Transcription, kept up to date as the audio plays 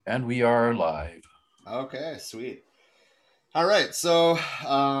And we are live. Okay, sweet. All right, so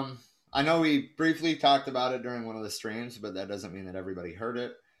I know we briefly talked about it during one of the streams, but that doesn't mean that everybody heard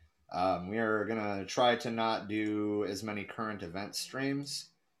it. We are going to try to not do as many current event streams,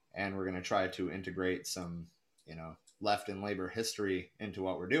 and we're going to try to integrate some, left and labor history into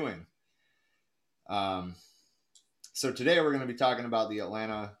what we're doing. So today we're going to be talking about the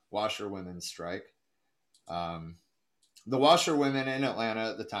Atlanta washerwomen's strike. The washerwomen in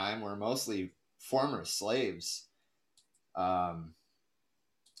Atlanta at the time were mostly former slaves. And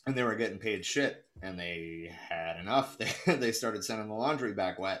they were getting paid shit, and they had enough. They started sending the laundry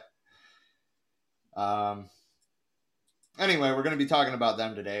back wet. Anyway, we're going to be talking about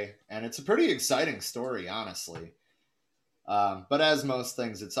them today, and it's a pretty exciting story, honestly. But as most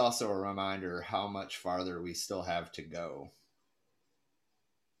things, it's also a reminder how much farther we still have to go.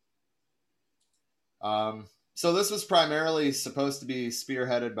 So this was primarily supposed to be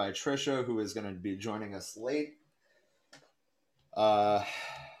spearheaded by Trisha, who is going to be joining us late. I'm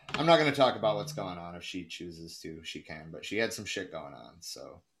not going to talk about what's going on. If she chooses to, she can, but she had some shit going on.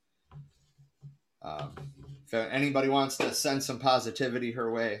 So if anybody wants to send some positivity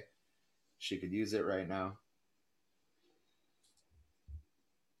her way, she could use it right now.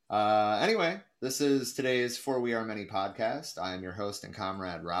 Anyway, this is today's For We Are Many podcast. I am your host and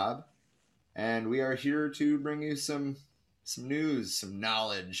comrade, Rob, and we are here to bring you some news, some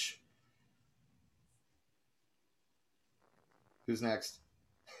knowledge. Who's next?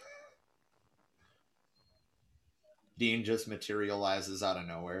 Dean just materializes out of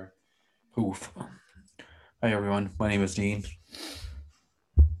nowhere. Oof. Hi, everyone. My name is Dean.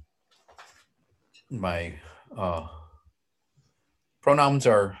 My pronouns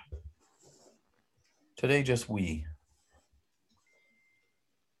are today just we.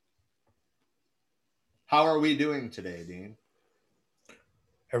 How are we doing today, Dean?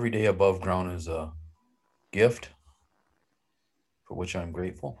 Every day above ground is a gift, for which I'm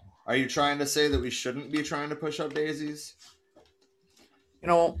grateful. Are you trying to say that we shouldn't be trying to push up daisies?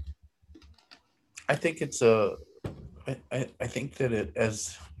 I think it's I think that it,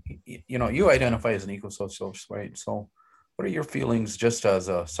 as you identify as an eco-socialist, right? So what are your feelings, just as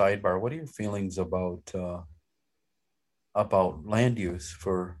a sidebar, what are your feelings about land use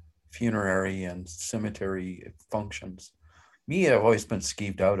for funerary and cemetery functions? Me, I've always been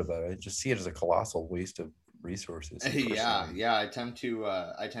skeeved out about it. I just see it as a colossal waste of resources. Yeah, I tend to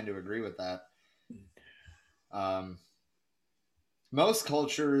agree with that. Most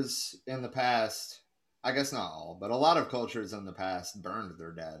cultures in the past, I guess not all, but a lot of cultures in the past burned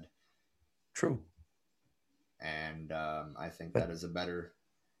their dead. True. And I think that is a better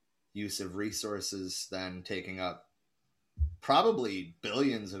use of resources than taking up probably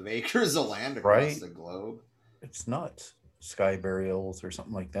billions of acres of land across the globe. It's nuts. Sky burials or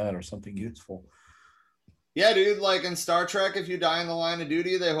something like that, or something useful. Yeah, dude, like in Star Trek, if you die in the line of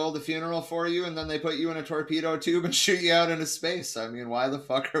duty, they hold a funeral for you, and then they put you in a torpedo tube and shoot you out into space. I mean, why the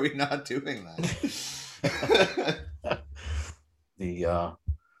fuck are we not doing that? The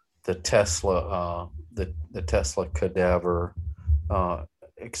Tesla the Tesla cadaver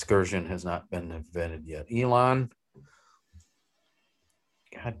excursion has not been invented yet. Elon,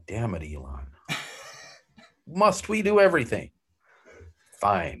 God damn it, Elon. Must we do everything?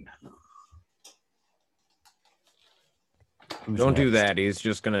 Fine. Don't do that. He's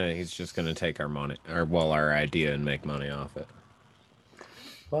just gonna take our money, our idea, and make money off it.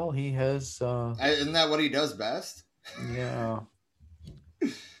 Well, he has. Isn't that what he does best? Yeah.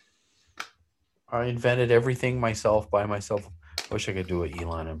 I invented everything by myself. Wish I could do an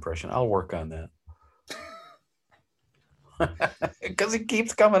Elon impression. I'll work on that. Because it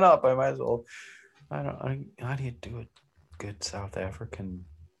keeps coming up. I might as well. How do you do it? Good South African.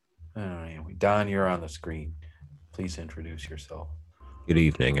 Anyway, Don, you're on the screen. Please introduce yourself. Good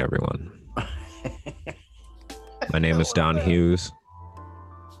evening, everyone. My name is Don Hughes.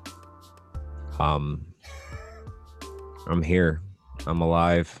 I'm here. I'm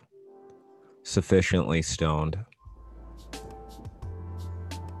alive. Sufficiently stoned.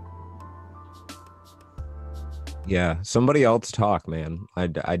 Yeah, somebody else talk, man. I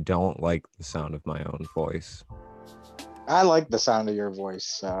don't like the sound of my own voice. I like the sound of your voice,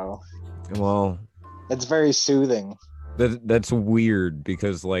 so. Well, it's very soothing. That's weird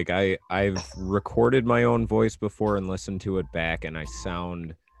because like I've recorded my own voice before and listened to it back, and I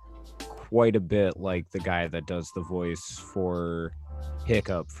sound quite a bit like the guy that does the voice for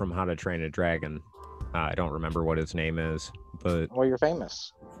Hiccup from How to Train a Dragon. I don't remember what his name is, but well, you're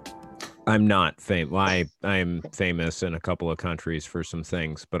famous. I'm not famous. I'm famous in a couple of countries for some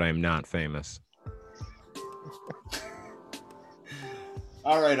things, but I'm not famous.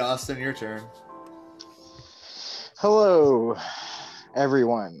 All right, Austin, your turn. Hello,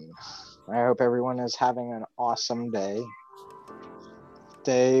 everyone. I hope everyone is having an awesome day.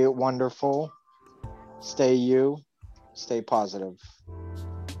 Stay wonderful. Stay you. Stay positive.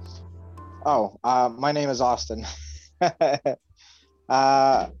 Oh, my name is Austin.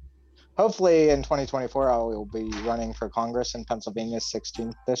 uh, hopefully in 2024, I will be running for Congress in Pennsylvania's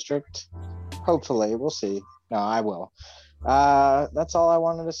 16th district. Hopefully, we'll see. No, I will. That's all I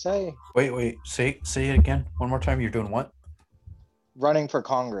wanted to say. Wait. Say it again. One more time. You're doing what? Running for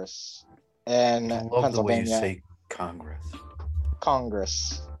Congress in I love the way you Pennsylvania. say Congress.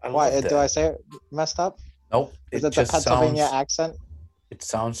 Congress. I Why love that. do I say it messed up? Nope. Is It it the just Pennsylvania sounds. accent? It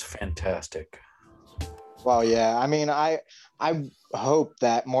sounds fantastic. Well, yeah. I mean, I hope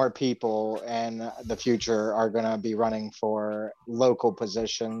that more people in the future are gonna be running for local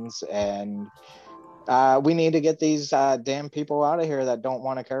positions, and we need to get these damn people out of here that don't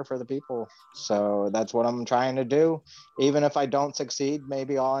want to care for the people. So that's what I'm trying to do. Even if I don't succeed,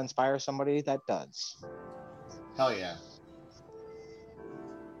 maybe I'll inspire somebody that does. Hell yeah.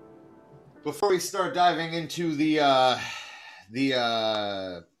 Before we start diving into the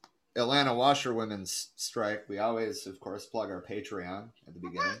Atlanta washerwomen's strike, we always, of course, plug our Patreon at the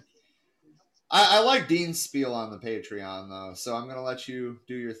beginning. I like Dean's spiel on the Patreon, though, so I'm going to let you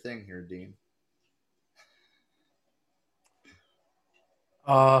do your thing here, Dean.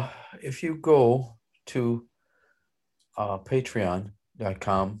 If you go to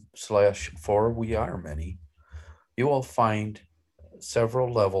patreon.com/4wearemany, you will find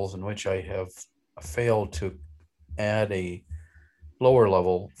several levels in which I have failed to add a lower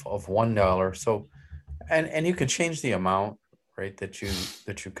level of $1. So, and you can change the amount, right, that you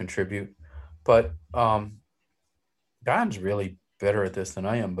contribute. But Don's really better at this than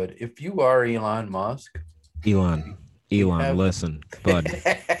I am. But if you are Elon Musk, Elon, have- listen, bud,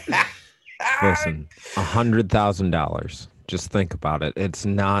 listen, $100,000. Just think about it. It's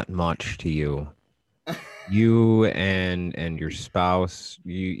not much to you. You and your spouse,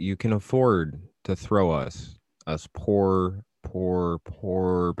 you can afford to throw us poor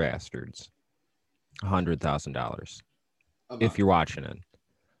bastards $100,000 if you're watching it.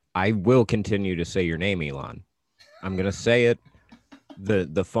 I will continue to say your name, Elon. I'm gonna say it.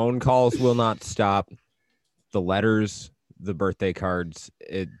 The phone calls will not stop. The letters, the birthday cards,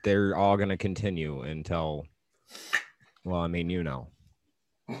 they're all gonna continue until, well, I mean, you know.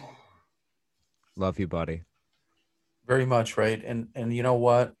 Love you, buddy. very much, right? And you know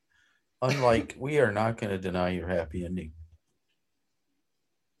what? Unlike, we are not going to deny your happy ending.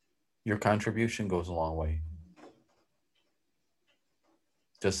 Your contribution goes a long way.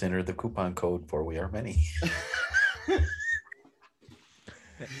 Just enter the coupon code for We Are Many.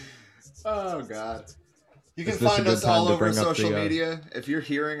 Oh, God. You can Is this a find good us time all to over bring up social the, media. If you're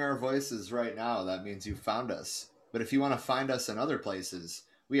hearing our voices right now, that means you found us. But if you want to find us in other places,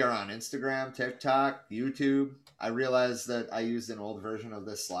 we are on Instagram, TikTok, YouTube. I realize that I used an old version of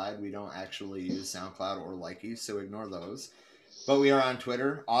this slide. We don't actually use SoundCloud or Likey, so ignore those. But we are on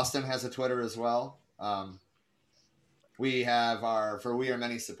Twitter. Austin has a Twitter as well. We have our For We Are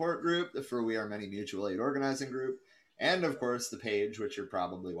Many support group, the For We Are Many mutual aid organizing group, and of course the page, which you're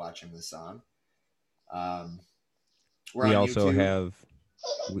probably watching this on. We also have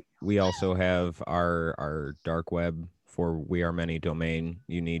we also have our dark web for We Are Many domain.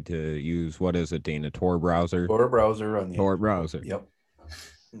 You need to use, what is it, Dean? A Tor browser? Tor browser on the Tor browser. Yep.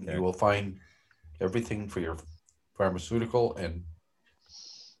 Okay. You will find everything for your pharmaceutical and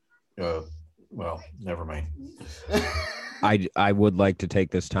well, never mind. I would like to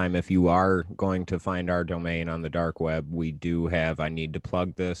take this time, if you are going to find our domain on the dark web, we do have, I need to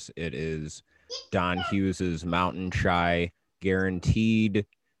plug this, it is Don Hughes's Mountain Chai, guaranteed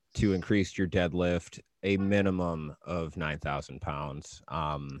to increase your deadlift a minimum of 9,000 pounds.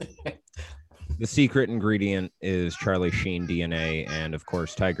 The secret ingredient is Charlie Sheen DNA and, of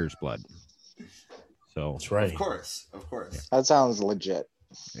course, tiger's blood. So That's right. Of course. That sounds legit.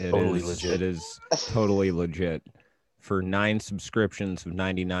 Totally legit. It is totally legit. For 9 subscriptions of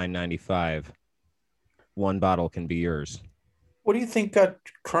 $99.95, one bottle can be yours. What do you think got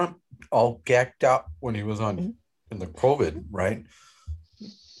Trump all gacked out when he was in the COVID, right?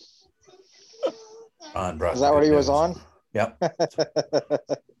 Is that what he was on? Yep.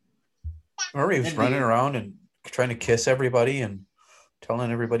 Remember, he was running around and trying to kiss everybody and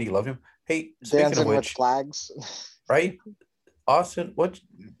telling everybody he loved him. Hey, speaking Dancing of with which, flags. right? Austin,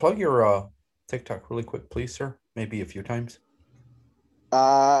 plug your TikTok really quick, please, sir. Maybe a few times.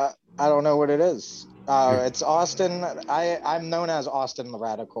 I don't know what it is. It's Austin. I'm known as Austin the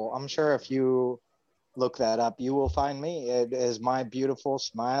Radical. I'm sure if you look that up. You will find me. It is my beautiful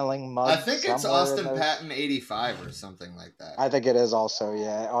smiling mug. I think it's somewhere in Austin those- Patton 85 or something like that. I think it is also,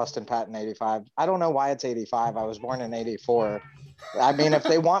 yeah, Austin Patton 85. I don't know why it's 85. I was born in 84. I mean, if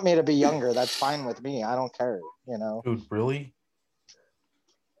they want me to be younger, that's fine with me. I don't care, you know. Dude, really?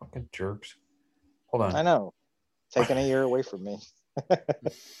 Fucking jerks. Hold I on. know. Taking a year away from me.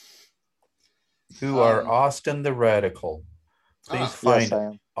 You are Um, Austin the Radical. Please Ah. find Yes, I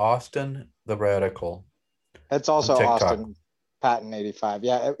am. Austin the Radical. It's also TikTok. Austin Patton 85.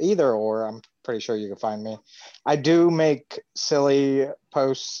 Yeah, either or. I'm pretty sure you can find me. I do make silly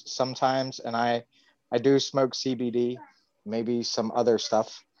posts sometimes, and I do smoke CBD, maybe some other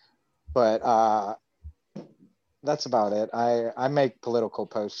stuff, but that's about it. I make political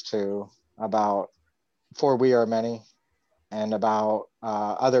posts too about For We Are Many and about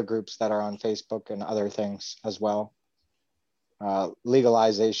other groups that are on Facebook and other things as well.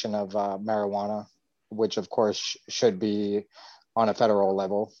 Legalization of marijuana, which of course should be on a federal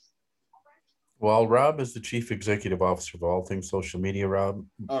level. Well, Rob is the chief executive officer of all things social media. Rob,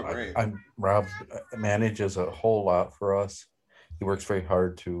 Oh, great. Rob manages a whole lot for us. He works very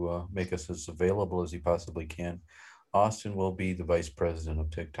hard to make us as available as he possibly can. Austin will be the vice president of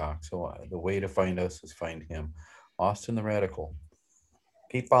TikTok. So the way to find us is find him, Austin the Radical.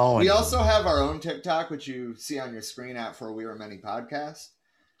 Keep following. We him. also have our own TikTok, which you see on your screen at For We Are Many podcast.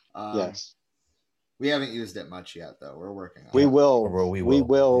 Yes, We haven't used it much yet, though. We're working on we it. will. Or We we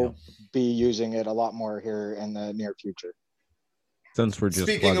will yeah. be using it a lot more here in the near future. Since we're just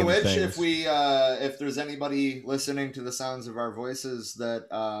Speaking of plugging which, things. if there's anybody listening to the sounds of our voices that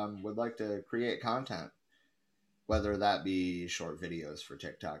would like to create content, whether that be short videos for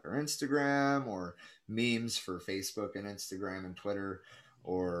TikTok or Instagram, or memes for Facebook and Instagram and Twitter,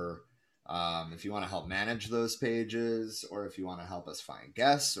 or if you want to help manage those pages, or if you want to help us find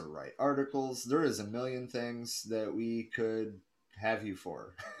guests or write articles, there is a million things that we could have you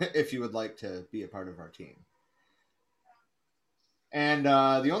for if you would like to be a part of our team. And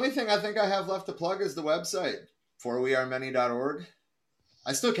the only thing I think I have left to plug is the website, forwearemany.org.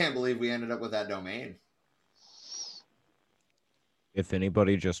 I still can't believe we ended up with that domain. If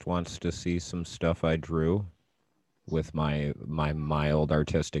anybody just wants to see some stuff I drew with my mild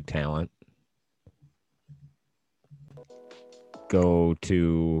artistic talent, go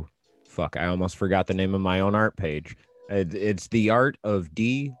to I almost forgot the name of my own art page. It's The Art of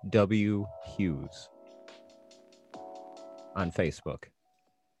D.W. Hughes on Facebook.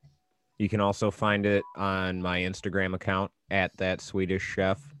 You can also find it on my Instagram account at That Swedish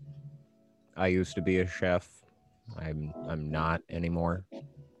Chef. I used to be a chef. I'm not anymore.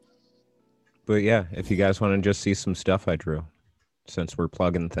 But yeah, if you guys want to just see some stuff I drew, since we're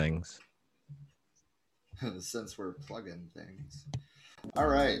plugging things. Since we're plugging things. All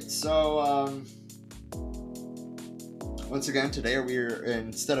right, so once again, today we're,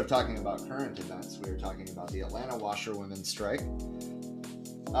 instead of talking about current events, we're talking about the Atlanta washerwomen strike,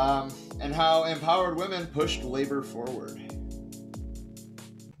 and how empowered women pushed labor forward.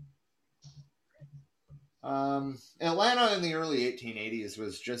 Atlanta in the early 1880s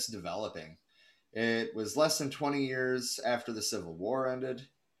was just developing. It was less than 20 years after the Civil War ended.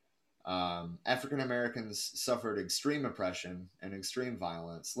 African Americans suffered extreme oppression and extreme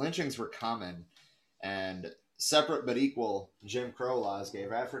violence. Lynchings were common, and separate but equal Jim Crow laws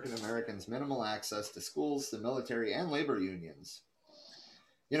gave African Americans minimal access to schools, the military, and labor unions.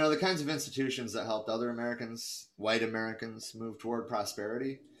 You know, the kinds of institutions that helped other Americans, white Americans, move toward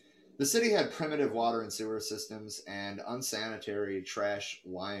prosperity. The city had primitive water and sewer systems, and unsanitary trash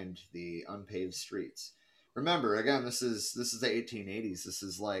lined the unpaved streets. Remember, again, this is the 1880s. This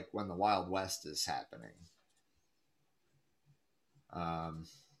is like when the Wild West is happening.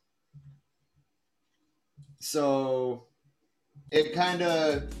 So it kind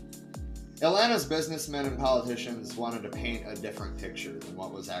of, Atlanta's businessmen and politicians wanted to paint a different picture than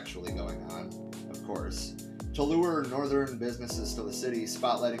what was actually going on, of course, to lure northern businesses to the city,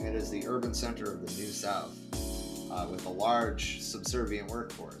 spotlighting it as the urban center of the New South, with a large subservient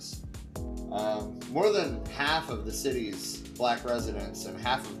workforce. More than half of the city's black residents and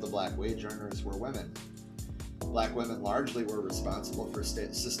half of the black wage earners were women. Black women largely were responsible for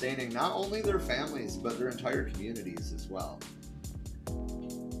sustaining not only their families, but their entire communities as well.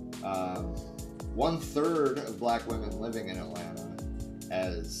 1/3 of black women living in Atlanta,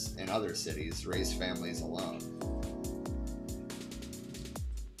 as in other cities, raised families alone.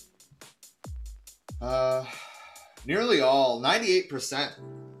 Nearly all, 98%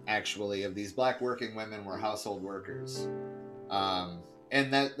 actually, of these black working women were household workers.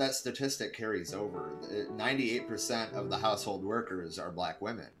 And that statistic carries over. 98% of the household workers are black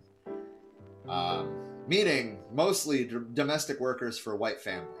women. meaning mostly domestic workers for white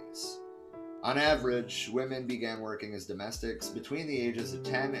families. On average, women began working as domestics between the ages of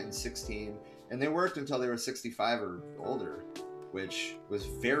 10 and 16, and they worked until they were 65 or older, which was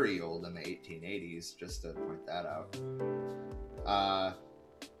very old in the 1880s, just to point that out.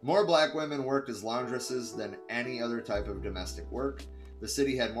 More black women worked as laundresses than any other type of domestic work. The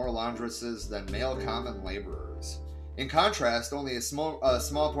city had more laundresses than male common laborers. In contrast, only a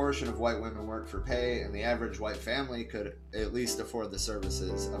small portion of white women worked for pay, and the average white family could at least afford the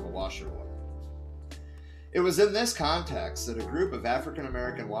services of a washerwoman. It was in this context that a group of African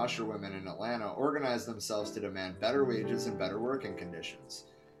American washerwomen in Atlanta organized themselves to demand better wages and better working conditions.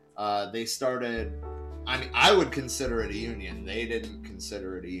 They started, I would consider it a union. They didn't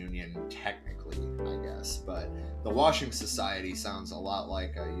consider it a union technically, I guess, but the Washing Society sounds a lot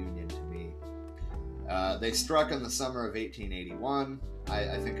like a union to me. They struck in the summer of 1881.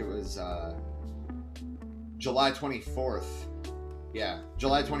 I think it was July 24th. Yeah,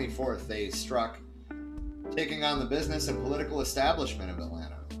 July 24th, they struck, taking on the business and political establishment of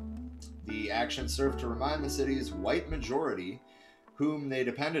Atlanta. The action served to remind the city's white majority whom they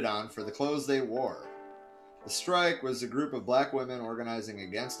depended on for the clothes they wore. The strike was a group of black women organizing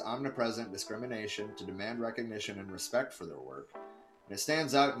against omnipresent discrimination to demand recognition and respect for their work. And it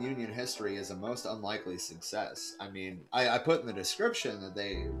stands out in Union history as a most unlikely success. I mean, I put in the description that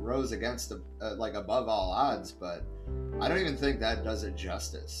they rose against, like, above all odds, but I don't even think that does it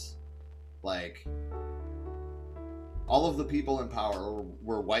justice. Like, all of the people in power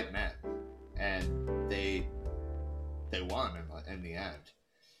were white men, and they won in the end.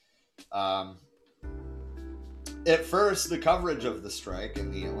 At first, the coverage of the strike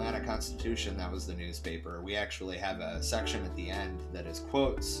in the Atlanta Constitution, that was the newspaper, we actually have a section at the end that is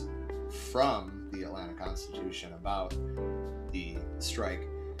quotes from the Atlanta Constitution about the strike.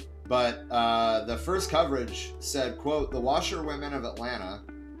 But the first coverage said, quote, "The washerwomen of Atlanta,"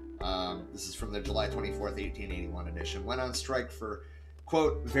 this is from the July 24th, 1881 edition, "went on strike for,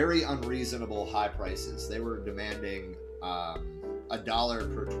 quote, very unreasonable high prices. They were demanding $1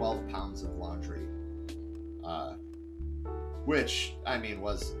 per 12 pounds of laundry." Which, I mean,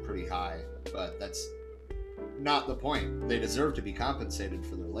 was pretty high, but that's not the point. They deserve to be compensated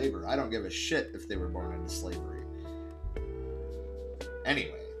for their labor. I don't give a shit if they were born into slavery.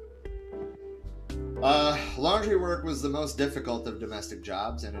 Anyway, laundry work was the most difficult of domestic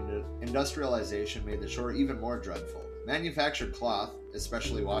jobs, and industrialization made the chore even more dreadful. Manufactured cloth,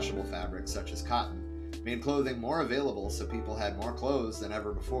 especially washable fabrics such as cotton, made clothing more available, so people had more clothes than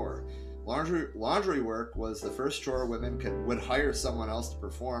ever before. Laundry work was the first chore women would hire someone else to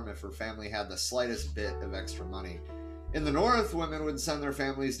perform if her family had the slightest bit of extra money. In the North, women would send their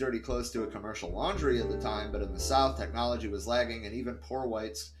families' dirty clothes to a commercial laundry at the time, but in the South, technology was lagging, and even poor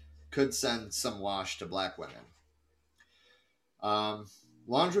whites could send some wash to black women.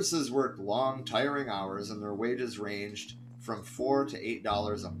 Laundresses worked long, tiring hours, and their wages ranged from $4 to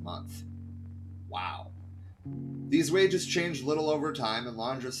 $8 a month. Wow. These wages changed little over time, and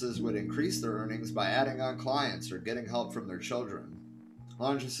laundresses would increase their earnings by adding on clients or getting help from their children.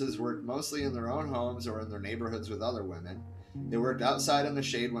 Laundresses worked mostly in their own homes or in their neighborhoods with other women. They worked outside in the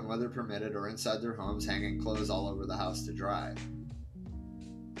shade when weather permitted, or inside their homes hanging clothes all over the house to dry.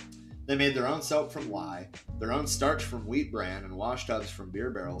 They made their own soap from lye, their own starch from wheat bran, and wash tubs from beer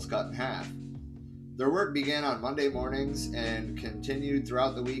barrels cut in half. Their work began on Monday mornings and continued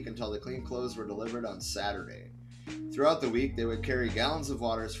throughout the week until the clean clothes were delivered on Saturday. Throughout the week, they would carry gallons of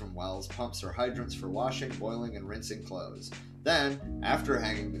waters from wells, pumps, or hydrants for washing, boiling, and rinsing clothes. Then, after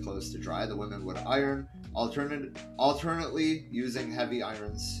hanging the clothes to dry, the women would iron, alternately using heavy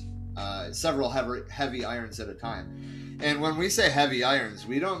irons, several heavy irons at a time. And when we say heavy irons,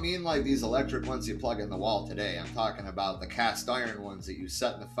 we don't mean like these electric ones you plug in the wall today. I'm talking about the cast iron ones that you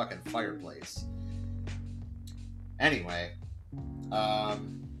set in the fucking fireplace. Anyway,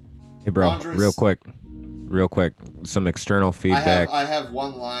 hey bro, real quick, some external feedback. I have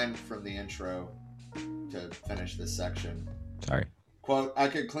one line from the intro to finish this section. Sorry. Quote, "I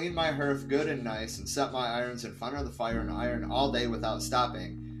could clean my hearth good and nice and set my irons in front of the fire and iron all day without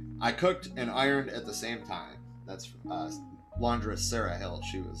stopping. I cooked and ironed at the same time." That's laundress Sarah Hill.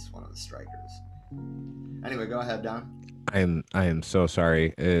 She was one of the strikers. Anyway, go ahead, Don. I am so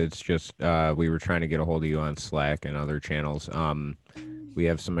sorry. It's just we were trying to get a hold of you on Slack and other channels. We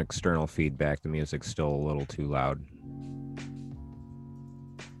have some external feedback. The music's still a little too loud.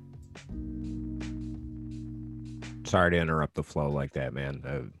 Sorry to interrupt the flow like that,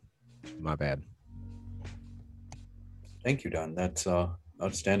 man. My bad. Thank you, Don. That's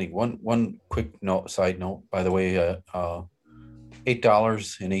outstanding. One quick side note, by the way,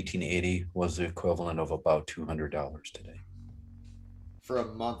 $8 in 1880 was the equivalent of about $200 today for a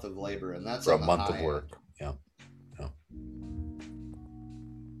month of labor, and that's for a on the month high of work. end. Yeah. Yeah.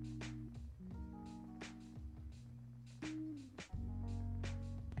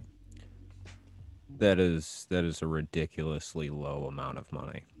 That is a ridiculously low amount of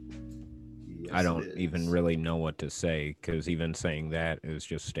money. Yes, I it don't is. even really know what to say, because even saying that is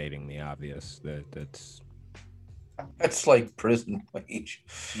just stating the obvious. That's like prison wage.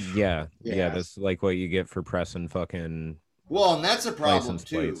 Yeah, Yeah. that's like what you get for pressing fucking Well, and that's a problem license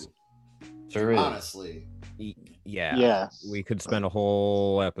too. plates. There is. Honestly, Yeah. Yeah. We could spend a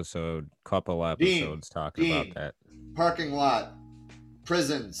whole couple episodes talking Dean. about that. Parking lot,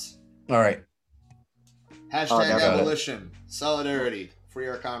 prisons, All right. hashtag definitely. abolition, solidarity for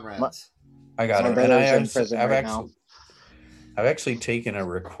your comrades. I got My it. And brother's in prison right now. I've actually taken a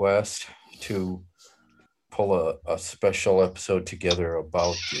request to pull a special episode together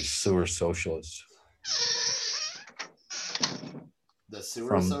about the sewer socialists. The sewer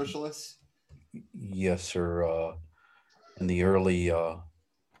From- socialists? Yes, sir. In the early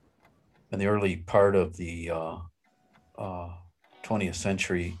part of the 20th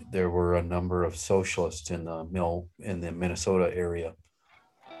century, there were a number of socialists in the Minnesota area.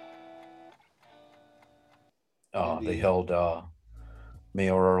 They Indeed. held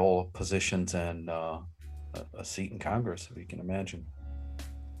mayoral positions and a seat in Congress, if you can imagine,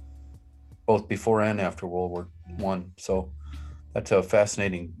 both before and after World War One. So that's a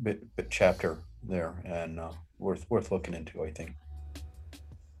fascinating bit chapter there, and worth looking into, I think.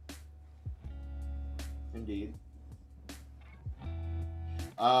 Indeed.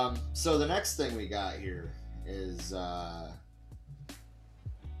 So the next thing we got here is a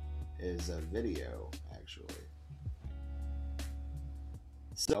video, actually.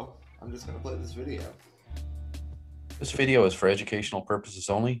 So I'm just gonna play this video. This video is for educational purposes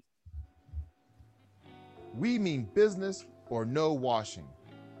only. We mean business or no washing.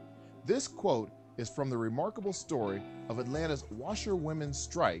 This quote is from the remarkable story of Atlanta's washerwomen's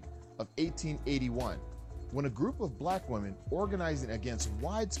strike of 1881, when a group of black women organizing against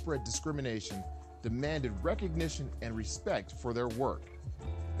widespread discrimination demanded recognition and respect for their work.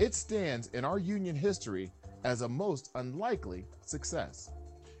 It stands in our union history as a most unlikely success.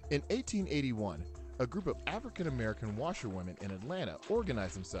 In 1881, a group of African American washerwomen in Atlanta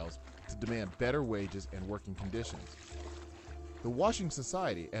organized themselves to demand better wages and working conditions. The Washing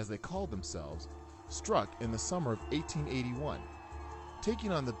Society, as they called themselves, struck in the summer of 1881,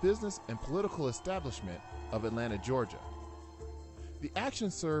 taking on the business and political establishment of Atlanta, Georgia. The action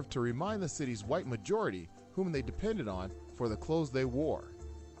served to remind the city's white majority whom they depended on for the clothes they wore.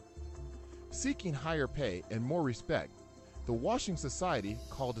 Seeking higher pay and more respect, the Washing Society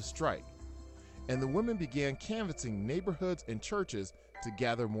called a strike, and the women began canvassing neighborhoods and churches to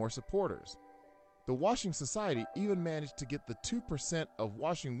gather more supporters. The Washing Society even managed to get the 2% of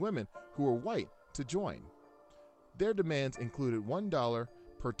washing women who were white to join. Their demands included $1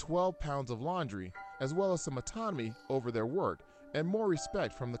 per 12 pounds of laundry, as well as some autonomy over their work and more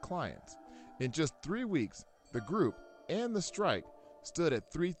respect from the clients. In just 3 weeks, the group and the strike stood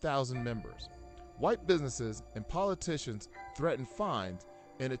at 3,000 members. White businesses and politicians threatened fines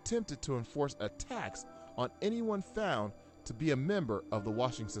and attempted to enforce a tax on anyone found to be a member of the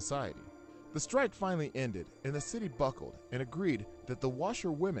Washing Society. The strike finally ended, and the city buckled and agreed that the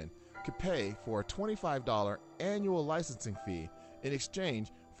washerwomen could pay for a $25 annual licensing fee in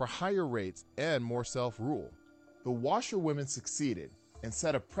exchange for higher rates and more self-rule. The washerwomen succeeded and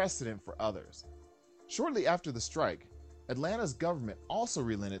set a precedent for others. Shortly after the strike, Atlanta's government also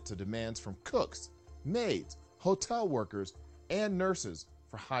relented to demands from cooks, maids, hotel workers, and nurses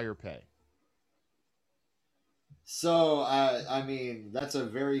for higher pay. So, I mean, that's a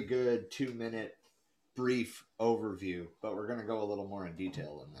very good 2-minute brief overview, but we're going to go a little more in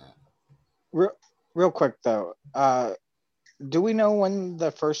detail than that. Real quick though, do we know when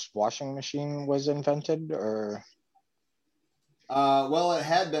the first washing machine was invented, or? Well, it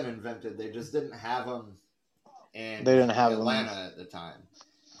had been invented. They just didn't have them in Atlanta at the time.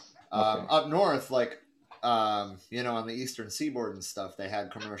 Okay. Up north, like, on the eastern seaboard and stuff, they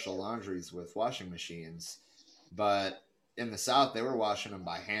had commercial laundries with washing machines. But in the South, they were washing them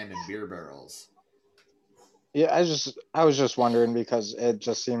by hand in beer barrels. Yeah, I was just wondering, because it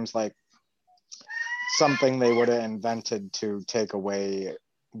just seems like something they would have invented to take away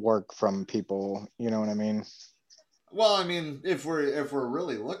work from people. You know what I mean? Well, I mean, if we're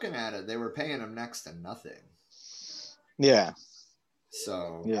really looking at it, they were paying them next to nothing. Yeah.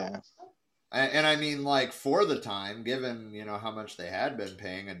 So yeah. And I mean, like, for the time, given how much they had been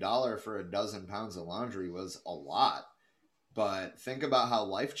paying, $1 for a dozen pounds of laundry was a lot. but think about how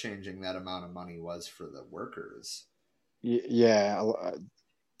life-changing that amount of money was for the workers. Yeah,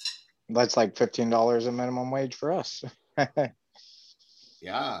 that's like $15 a minimum wage for us.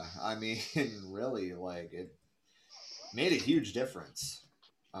 Yeah, I mean, really, like it made a huge difference.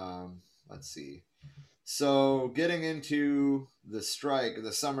 Let's see. So, getting into the strike,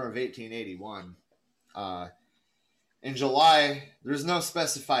 the summer of 1881, in July, there's no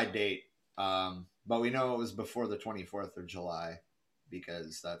specified date, but we know it was before the 24th of July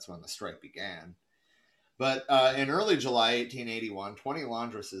because that's when the strike began. But in early July 1881, 20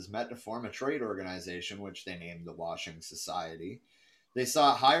 laundresses met to form a trade organization, which they named the Washing Society. They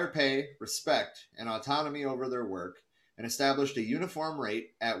sought higher pay, respect, and autonomy over their work, and established a uniform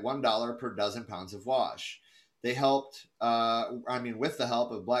rate at $1 per dozen pounds of wash. They helped, with the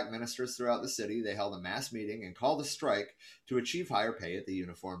help of black ministers throughout the city, they held a mass meeting and called a strike to achieve higher pay at the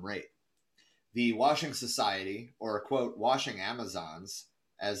uniform rate. The Washing Society, or quote, Washing Amazons,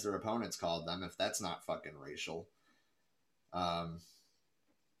 as their opponents called them, if that's not fucking racial.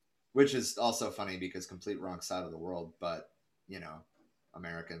 Which is also funny because complete wrong side of the world, but, you know,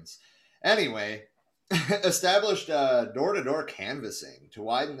 Americans. Anyway, established door-to-door canvassing to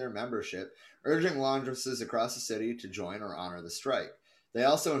widen their membership, urging laundresses across the city to join or honor the strike. They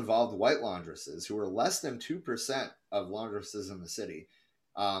also involved white laundresses, who were less than 2% of laundresses in the city,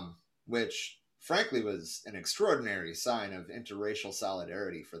 which frankly was an extraordinary sign of interracial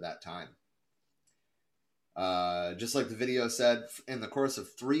solidarity for that time. Just like the video said, in the course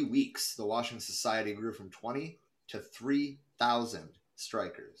of 3 weeks, the Washing Society grew from 20 to 3,000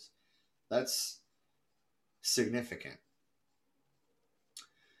 strikers. That's significant.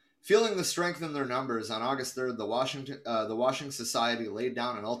 Feeling the strength in their numbers, on August 3rd, the Washing Society laid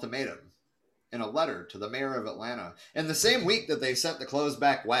down an ultimatum in a letter to the mayor of Atlanta. In the same week that they sent the clothes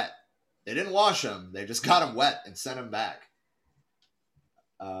back wet. They didn't wash them. They just got them wet and sent them back.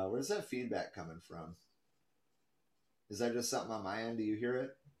 Where's that feedback coming from? Is that just something on my end? Do you hear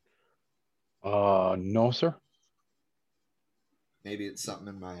it? No, sir. Maybe it's something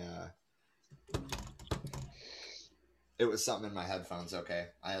in my... It was something in my headphones. Okay.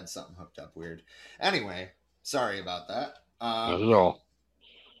 I had something hooked up weird. Anyway, sorry about that. Not at all.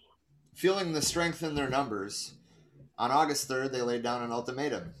 Feeling the strength in their numbers, on August 3rd, they laid down an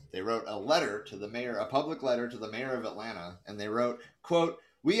ultimatum. They wrote a letter to the mayor, a public letter to the mayor of Atlanta, and they wrote, quote,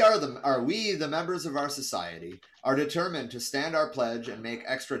 we, the members of our society, are determined to stand our pledge and make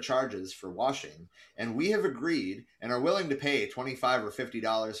extra charges for washing, and we have agreed and are willing to pay $25 or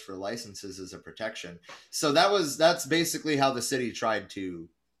 $50 for licenses as a protection. So that's basically how the city tried to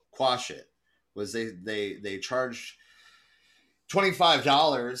quash it, was they charged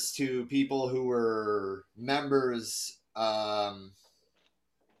 $25 to people who were members of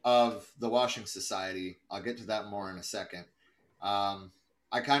the Washing Society. I'll get to that more in a second.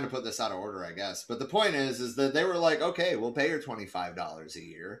 I kind of put this out of order, I guess. But the point is that they were like, okay, we'll pay her $25 a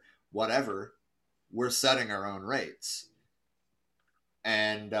year, whatever. We're setting our own rates.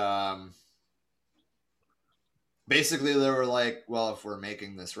 And basically they were like, well, if we're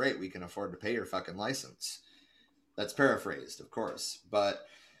making this rate, we can afford to pay your fucking license. That's paraphrased, of course. But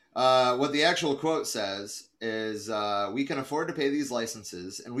what the actual quote says is, we can afford to pay these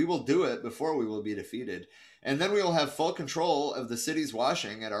licenses, and we will do it before we will be defeated. And then we will have full control of the city's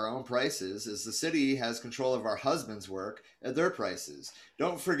washing at our own prices, as the city has control of our husbands' work at their prices.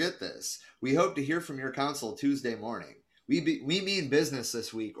 Don't forget this. We hope to hear from your council Tuesday morning. We mean business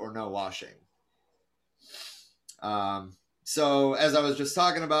this week or no washing. So as I was just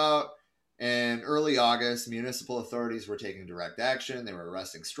talking about, in early August, municipal authorities were taking direct action. They were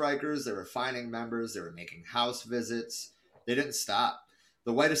arresting strikers. They were fining members. They were making house visits. They didn't stop.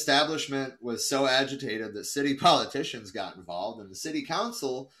 The white establishment was so agitated that city politicians got involved, and the city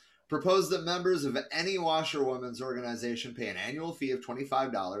council proposed that members of any washerwomen's organization pay an annual fee of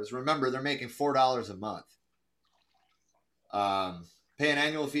 $25. Remember, they're making $4 a month. Pay an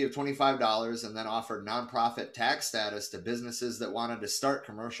annual fee of $25 and then offered nonprofit tax status to businesses that wanted to start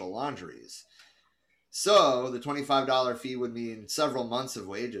commercial laundries. So the $25 fee would mean several months of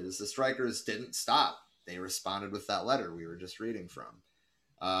wages. The strikers didn't stop. They responded with that letter we were just reading from.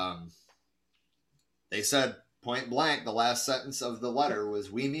 They said point blank, the last sentence of the letter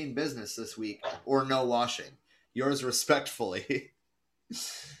was, we mean business this week or no washing. Yours respectfully,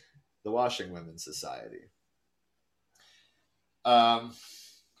 the Washing Women's Society.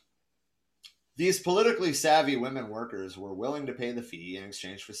 These politically savvy women workers were willing to pay the fee in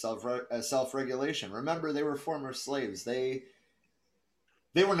exchange for self-regulation. Remember, they were former slaves. They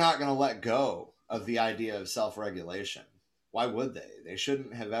were not going to let go of the idea of self-regulation. Why would they? They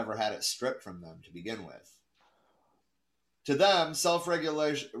shouldn't have ever had it stripped from them to begin with. To them,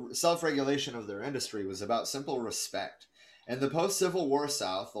 self-regulation of their industry was about simple respect. In the post-Civil War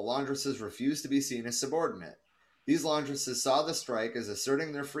South, the laundresses refused to be seen as subordinate. These laundresses saw the strike as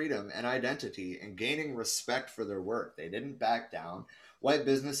asserting their freedom and identity and gaining respect for their work. They didn't back down. White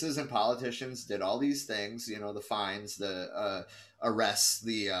businesses and politicians did all these things, you know, the fines, the arrests,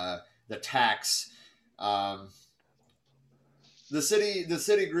 the tax. The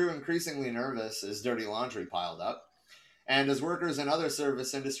city grew increasingly nervous as dirty laundry piled up, and as workers in other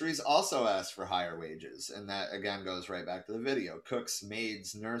service industries also asked for higher wages. And that again goes right back to the video. Cooks,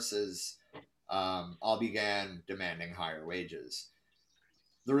 maids, nurses all began demanding higher wages.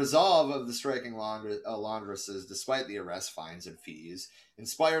 The resolve of the striking laundresses, despite the arrest, fines, and fees,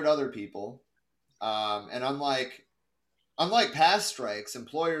 inspired other people. And unlike past strikes,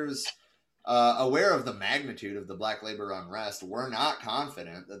 employers aware of the magnitude of the black labor unrest were not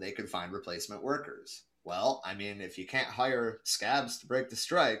confident that they could find replacement workers. Well, I mean, if you can't hire scabs to break the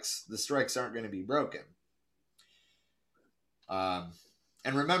strikes aren't going to be broken.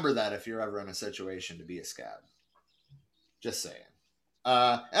 And remember that if you're ever in a situation to be a scab. Just saying.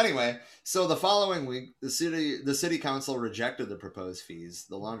 Anyway, so the following week, the city council rejected the proposed fees.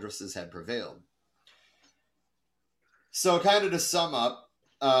 The laundresses had prevailed. So kind of to sum up,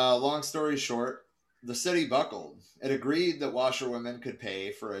 long story short, the city buckled. It agreed that washerwomen could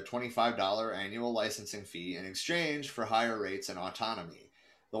pay for a $25 annual licensing fee in exchange for higher rates and autonomy.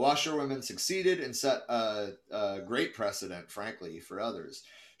 The washerwomen succeeded and set a great precedent, frankly, for others.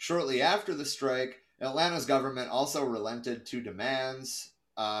 Shortly after the strike, Atlanta's government also relented to demands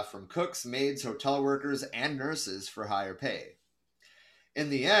from cooks, maids, hotel workers, and nurses for higher pay. In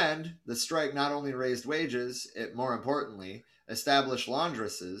the end, the strike not only raised wages, it more importantly established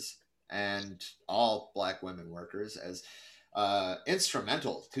laundresses and all black women workers as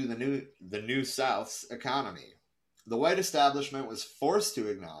instrumental to the New South's economy. The white establishment was forced to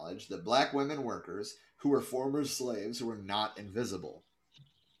acknowledge that black women workers who were former slaves were not invisible.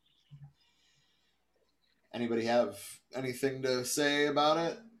 Anybody have anything to say about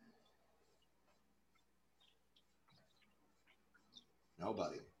it?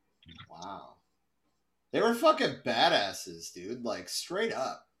 Nobody. Wow. They were fucking badasses, dude. Like, straight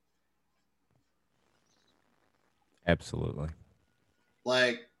up. Absolutely.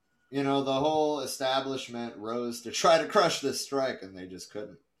 Like, you know, the whole establishment rose to try to crush this strike, and they just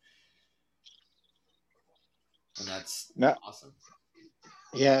couldn't. And that's awesome.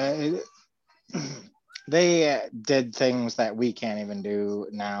 Yeah, they did things that we can't even do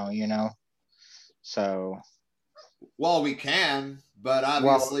now, you know? So... Well, we can, but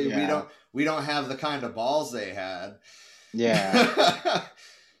obviously we don't have the kind of balls they had. Yeah.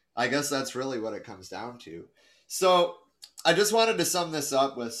 I guess that's really what it comes down to. So I just wanted to sum this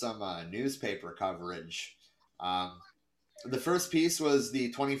up with some newspaper coverage. The first piece was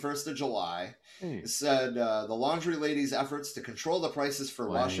the 21st of July. It said the laundry ladies' efforts to control the prices for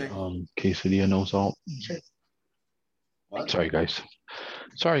washing. Quesadilla, no salt. What? Sorry, guys.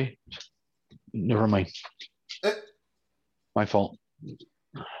 Sorry. Never mind. My fault.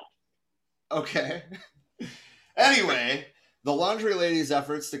 Okay. Anyway, the laundry ladies'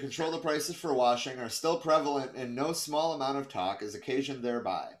 efforts to control the prices for washing are still prevalent, and no small amount of talk is occasioned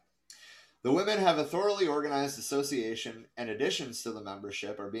thereby. The women have a thoroughly organized association, and additions to the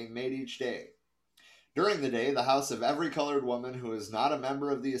membership are being made each day. During the day, the house of every colored woman who is not a member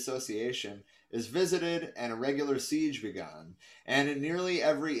of the association is visited and a regular siege begun, and in nearly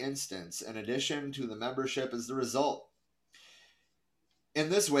every instance, an addition to the membership is the result. In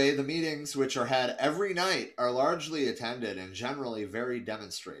this way, the meetings, which are had every night, are largely attended and generally very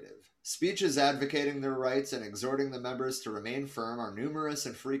demonstrative. Speeches advocating their rights and exhorting the members to remain firm are numerous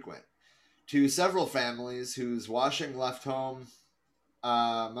and frequent. To several families whose washing left home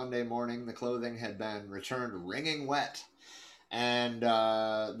Monday morning, the clothing had been returned wringing wet. And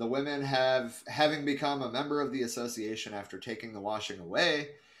the women having become a member of the association after taking the washing away,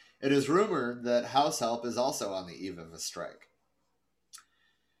 it is rumored that house help is also on the eve of a strike.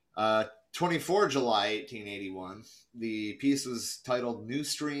 24 July 1881, the piece was titled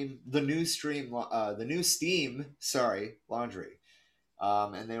The New Steam Laundry.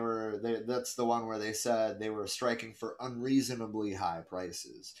 And that's the one where they said they were striking for unreasonably high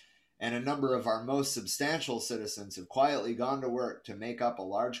prices. And a number of our most substantial citizens have quietly gone to work to make up a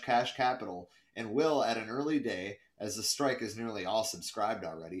large cash capital and will, at an early day, as the strike is nearly all subscribed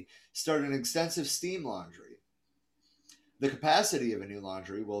already, start an extensive steam laundry. The capacity of a new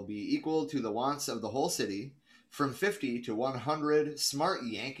laundry will be equal to the wants of the whole city. From 50 to 100 smart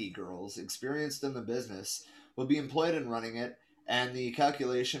Yankee girls experienced in the business will be employed in running it, and the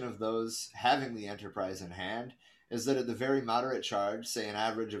calculation of those having the enterprise in hand is that at the very moderate charge, say an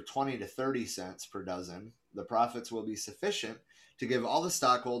average of 20 to 30 cents per dozen, the profits will be sufficient to give all the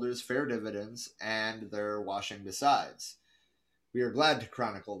stockholders fair dividends and their washing besides. We are glad to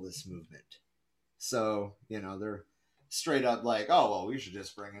chronicle this movement. So, they're straight up like, oh, well, we should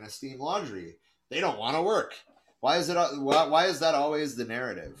just bring in a steam laundry. They don't want to work. Why is that always the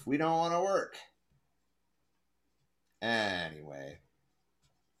narrative? We don't want to work. Anyway.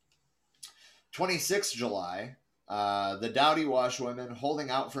 26th July, the Dowdy Washwomen holding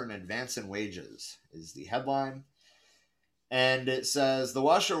out for an advance in wages is the headline. And it says, the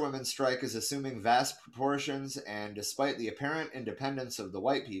washerwomen strike is assuming vast proportions and despite the apparent independence of the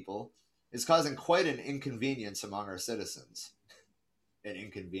white people, is causing quite an inconvenience among our citizens. An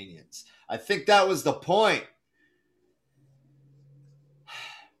inconvenience. I think that was the point.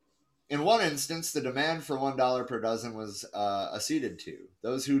 In one instance, the demand for $1 per dozen was acceded to.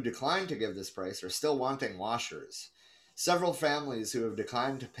 Those who declined to give this price are still wanting washers. Several families who have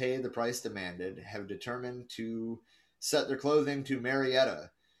declined to pay the price demanded have determined to send their clothing to Marietta,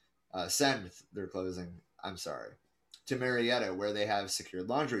 where they have secured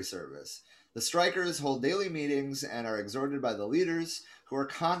laundry service. The strikers hold daily meetings and are exhorted by the leaders who are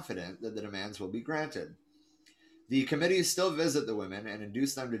confident that the demands will be granted. The committees still visit the women and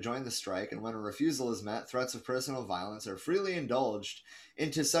induce them to join the strike, and when a refusal is met, threats of personal violence are freely indulged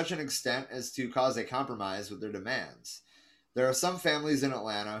into such an extent as to cause a compromise with their demands. There are some families in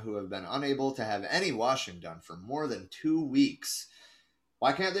Atlanta who have been unable to have any washing done for more than 2 weeks.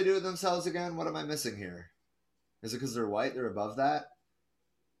 Why can't they do it themselves again? What am I missing here? Is it because they're white? They're above that?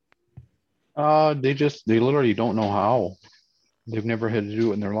 They literally don't know how. They've never had to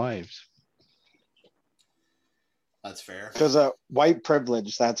do it in their lives. That's fair. Because of white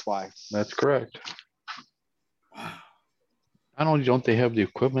privilege, that's why. That's correct. Wow. Not only don't they have the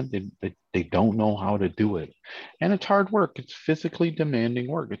equipment, they don't know how to do it. And it's hard work. It's physically demanding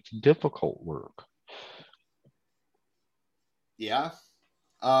work. It's difficult work. Yeah.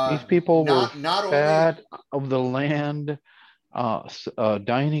 These people were not fat of the land,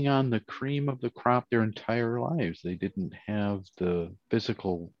 dining on the cream of the crop their entire lives. They didn't have the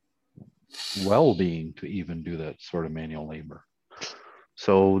physical well-being to even do that sort of manual labor.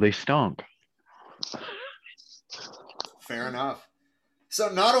 So they stunk. Fair enough. So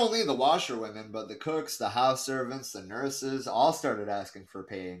not only the washerwomen, but the cooks, the house servants, the nurses all started asking for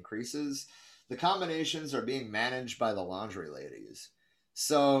pay increases. The combinations are being managed by the laundry ladies.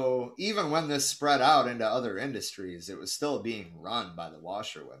 So even when this spread out into other industries, it was still being run by the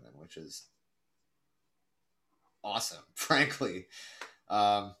washerwomen, which is awesome, frankly.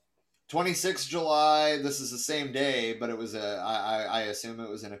 26th July, this is the same day, but it was I assume it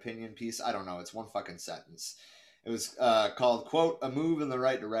was an opinion piece. I don't know. It's one fucking sentence. It was called, quote, a move in the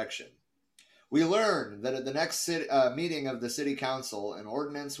right direction. We learned that at the next meeting of the city council, an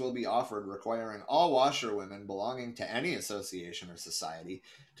ordinance will be offered requiring all washerwomen belonging to any association or society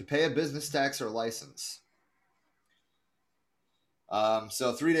to pay a business tax or license.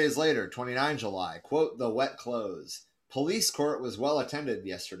 So 3 days later, 29 July, quote, the wet close. Police court was well attended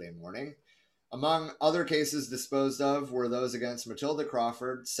yesterday morning. Among other cases disposed of were those against Matilda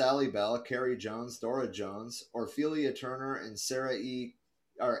Crawford, Sally Bell, Carrie Jones, Dora Jones, Ophelia Turner, and Sarah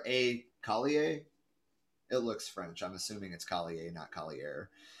A. Collier. It looks French. I'm assuming it's Collier, not Collier.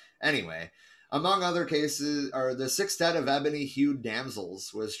 Anyway, among other cases, the sextet of ebony-hued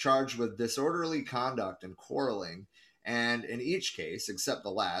damsels was charged with disorderly conduct and quarreling, and in each case, except the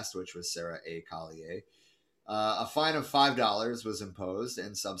last, which was Sarah A. Collier, a fine of $5 was imposed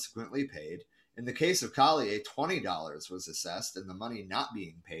and subsequently paid. In the case of Collier, $20 was assessed, and the money not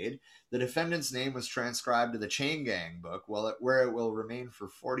being paid, the defendant's name was transcribed to the chain gang book, where it will remain for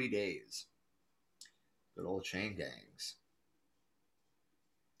 40 days. Good old chain gangs.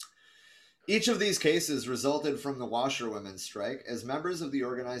 Each of these cases resulted from the washerwomen's strike. As members of the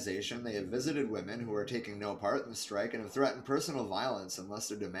organization, they have visited women who are taking no part in the strike and have threatened personal violence unless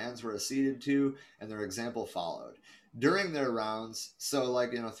their demands were acceded to and their example followed. During their rounds,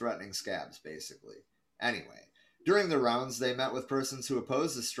 threatening scabs, basically. Anyway, during the rounds, they met with persons who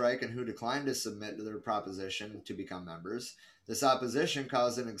opposed the strike and who declined to submit to their proposition to become members. This opposition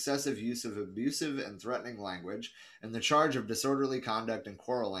caused an excessive use of abusive and threatening language, and the charge of disorderly conduct and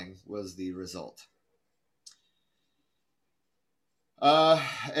quarreling was the result.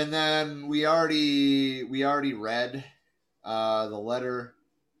 And then we already read the letter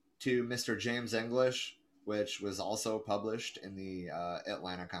to Mr. James English, which was also published in the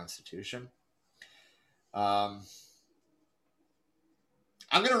Atlanta Constitution. I'm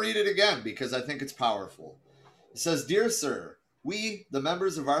going to read it again because I think it's powerful. It says, Dear Sir, we, the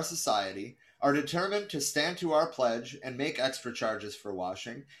members of our society, are determined to stand to our pledge and make extra charges for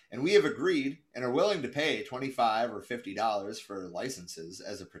washing, and we have agreed and are willing to pay $25 or $50 for licenses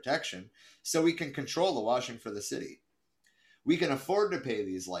as a protection so we can control the washing for the city. We can afford to pay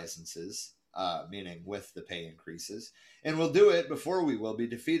these licenses, meaning with the pay increases, and we'll do it before we will be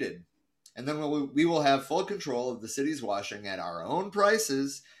defeated. And then we will have full control of the city's washing at our own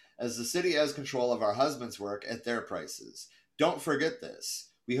prices, as the city has control of our husband's work at their prices. Don't forget this.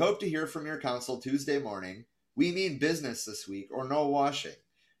 We hope to hear from your council Tuesday morning. We mean business this week or no washing.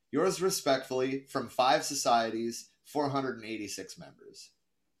 Yours respectfully, from 5 societies, 486 members.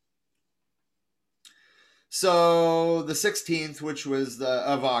 So the 16th, which was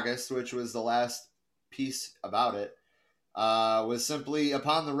of August, which was the last piece about it, was simply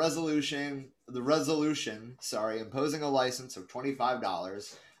upon the resolution, imposing a license of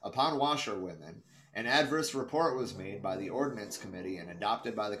 $25 upon washerwomen. An adverse report was made by the ordinance committee and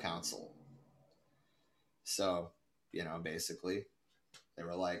adopted by the council. So, basically, they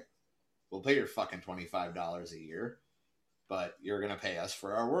were like, we'll pay your fucking $25 a year, but you're going to pay us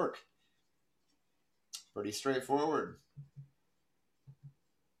for our work. Pretty straightforward.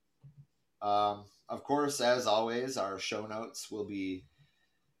 Of course, as always, our show notes will be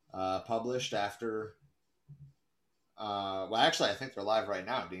published after. Well, actually, I think they're live right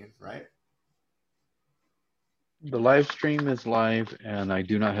now, Dean, right? The live stream is live, and I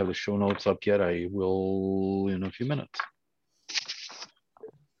do not have the show notes up yet. I will in a few minutes.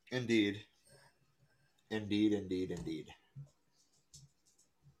 Indeed. Indeed.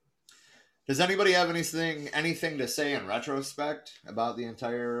 Does anybody have anything to say in retrospect about the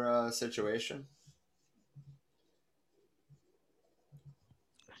entire situation?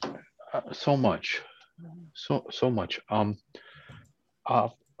 So much. I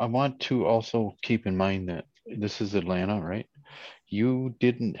want to also keep in mind that this is Atlanta, right? You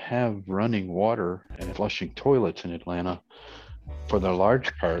didn't have running water and flushing toilets in Atlanta for the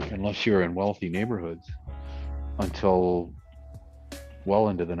large part, unless you're in wealthy neighborhoods, until well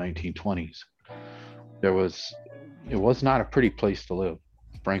into the 1920s. It was not a pretty place to live,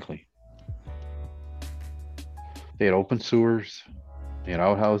 frankly. They had open sewers, they had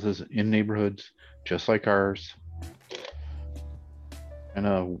outhouses in neighborhoods, just like ours. Kind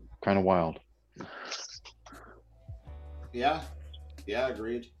of wild. Yeah,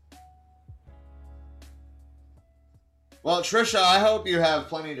 agreed. Well, Trisha, I hope you have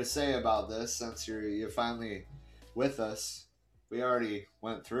plenty to say about this since you're finally with us. We already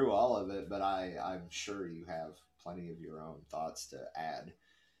went through all of it, but I'm sure you have plenty of your own thoughts to add.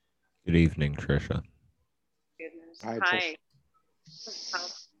 Good evening, Trisha. Goodness. Hi, Hi.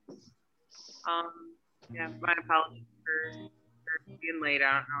 Yeah, my apologies for being late.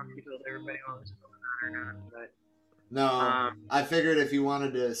 I don't know if you told everybody what was going on or not, but No, I figured if you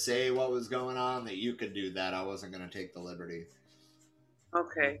wanted to say what was going on, that you could do that. I wasn't going to take the liberty.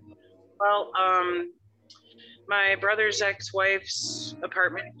 okay. Well, my brother's ex-wife's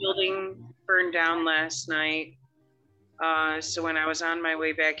apartment building burned down last night. So when I was on my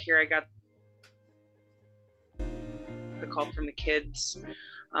way back here, I got the call from the kids.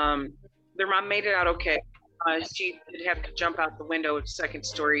 Their mom made it out okay. She did have to jump out the window, second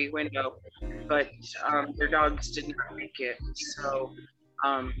story window, but their dogs did not make it. So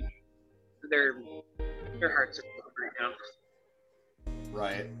their hearts are broken right now.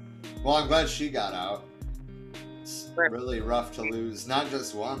 Right. Well, I'm glad she got out. It's really rough to lose not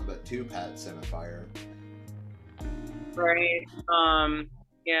just one, but 2 pets in a fire. Right.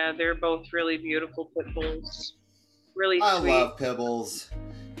 Yeah, they're both really beautiful pit bulls. Really sweet. I love Pibbles.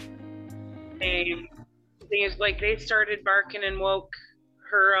 The thing is, like, they started barking and woke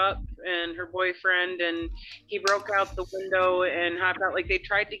her up and her boyfriend, and he broke out the window and hopped out. Like, they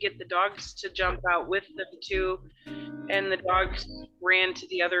tried to get the dogs to jump out with them too, and the dogs ran to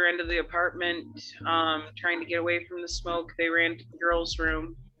the other end of the apartment, trying to get away from the smoke. They ran to the girls'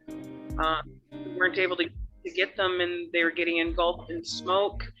 room. We weren't able to get them, and they were getting engulfed in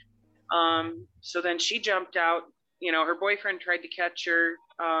smoke. So then she jumped out. Her boyfriend tried to catch her.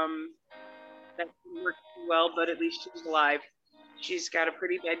 That didn't work too well, but at least she's alive. She's got a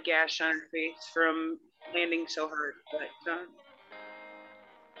pretty bad gash on her face from landing so hard, but I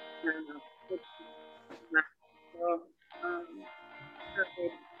don't know. It's not so,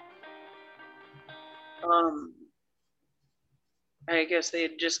 I guess they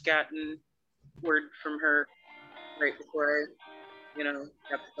had just gotten word from her right before I, got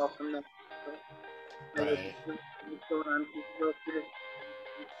the call from them. So, Right. what's going on?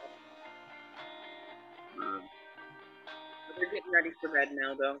 They're getting ready for bed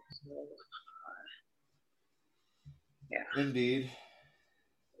now, though. So, yeah. Indeed.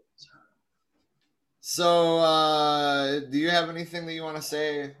 So, do you have anything that you want to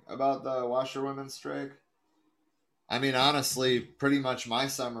say about the washerwomen's strike? I mean, honestly, pretty much my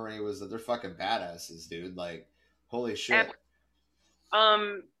summary was that they're fucking badasses, dude. Like, holy shit.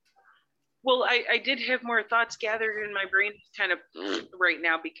 Um, well, I did have more thoughts gathered in my brain, kind of right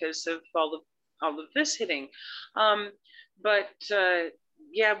now because of all of this hitting. But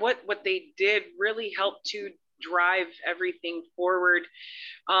yeah, what they did really helped to drive everything forward,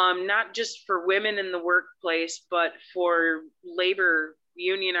 not just for women in the workplace, but for labor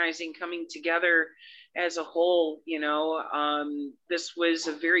unionizing coming together as a whole. This was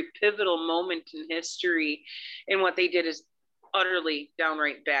a very pivotal moment in history, and what they did is utterly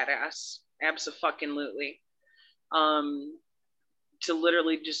downright badass. Absolutely. To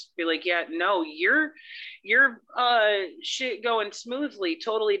literally just be like, yeah, no, your shit going smoothly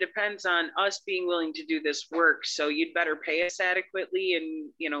totally depends on us being willing to do this work. So you'd better pay us adequately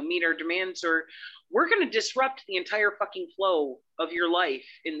and meet our demands, or we're going to disrupt the entire fucking flow of your life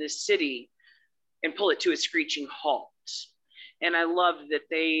in this city and pull it to a screeching halt. And I love that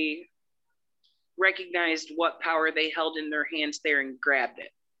they recognized what power they held in their hands there and grabbed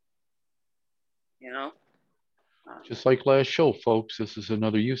it. Just like last show, folks, this is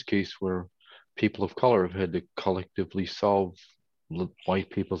another use case where people of color have had to collectively solve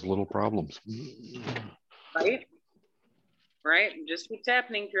white people's little problems. Right. Just what's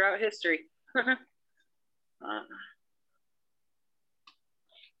happening throughout history.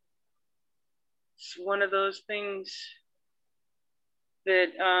 It's one of those things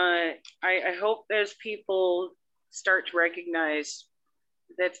that I hope as people start to recognize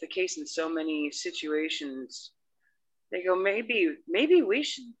that's the case in so many situations, they go, maybe we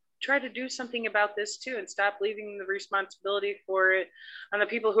should try to do something about this too and stop leaving the responsibility for it on the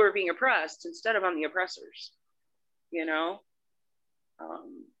people who are being oppressed instead of on the oppressors.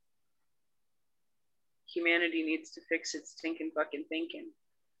 Humanity needs to fix its stinking fucking thinking.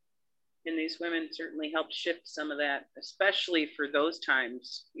 And these women certainly helped shift some of that, especially for those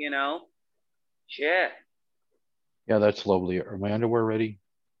times, Shit. Yeah, that's lovely. Are my underwear ready?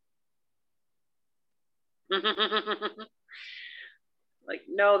 Like,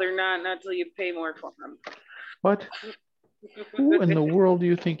 no, they're not until you pay more for them. What? Who in the world do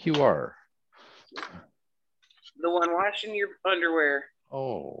you think you are? The one washing your underwear.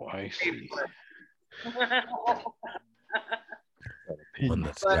 Oh, I see. One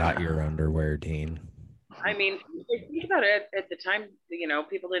that's got your underwear, Dean. I mean, think about it. At the time,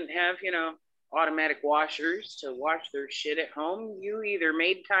 people didn't have, automatic washers to wash their shit at home. You either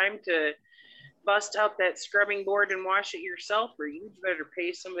made time to bust out that scrubbing board and wash it yourself, or you better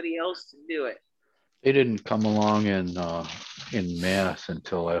pay somebody else to do it. They didn't come along in mass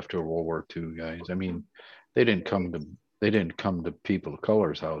until after World War II, guys. I mean, they didn't come to people of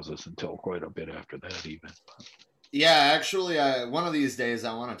color's houses until quite a bit after that, even. Yeah, actually, one of these days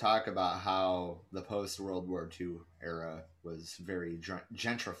I want to talk about how the post-World War II era was very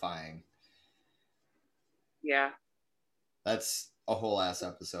gentrifying. Yeah. That's a whole ass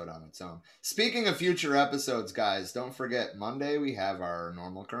episode on its own. Speaking of future episodes, guys, don't forget, Monday we have our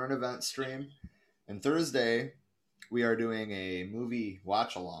normal current event stream. And Thursday, we are doing a movie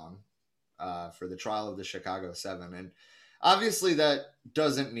watch-along for the Trial of the Chicago 7. And obviously that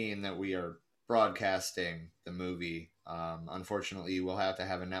doesn't mean that we are broadcasting the movie. Unfortunately, we'll have to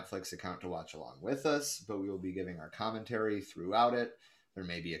have a Netflix account to watch along with us, but we will be giving our commentary throughout it. There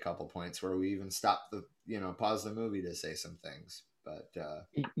may be a couple points where we even stop pause the movie to say some things. But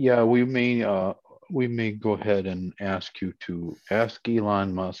yeah, we may go ahead and ask you to ask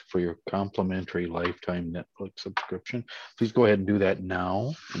Elon Musk for your complimentary lifetime Netflix subscription. Please go ahead and do that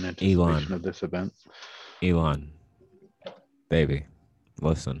now in anticipation of this event. Elon, baby,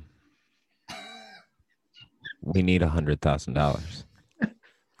 listen. We need $100,000.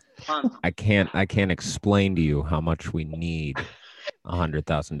 I can't explain to you how much we need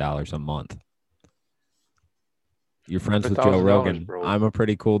 $100,000 a month. You're friends with Joe Rogan. Bro. I'm a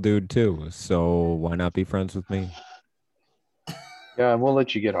pretty cool dude too, so why not be friends with me? Yeah, we'll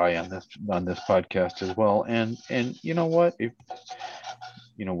let you get high on this podcast as well. And you know what? If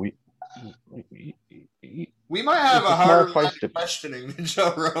we might have a harder line of questioning than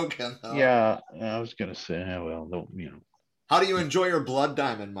Joe Rogan, though. Yeah, I was gonna say, well, How do you enjoy your blood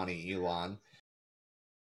diamond money, Elon?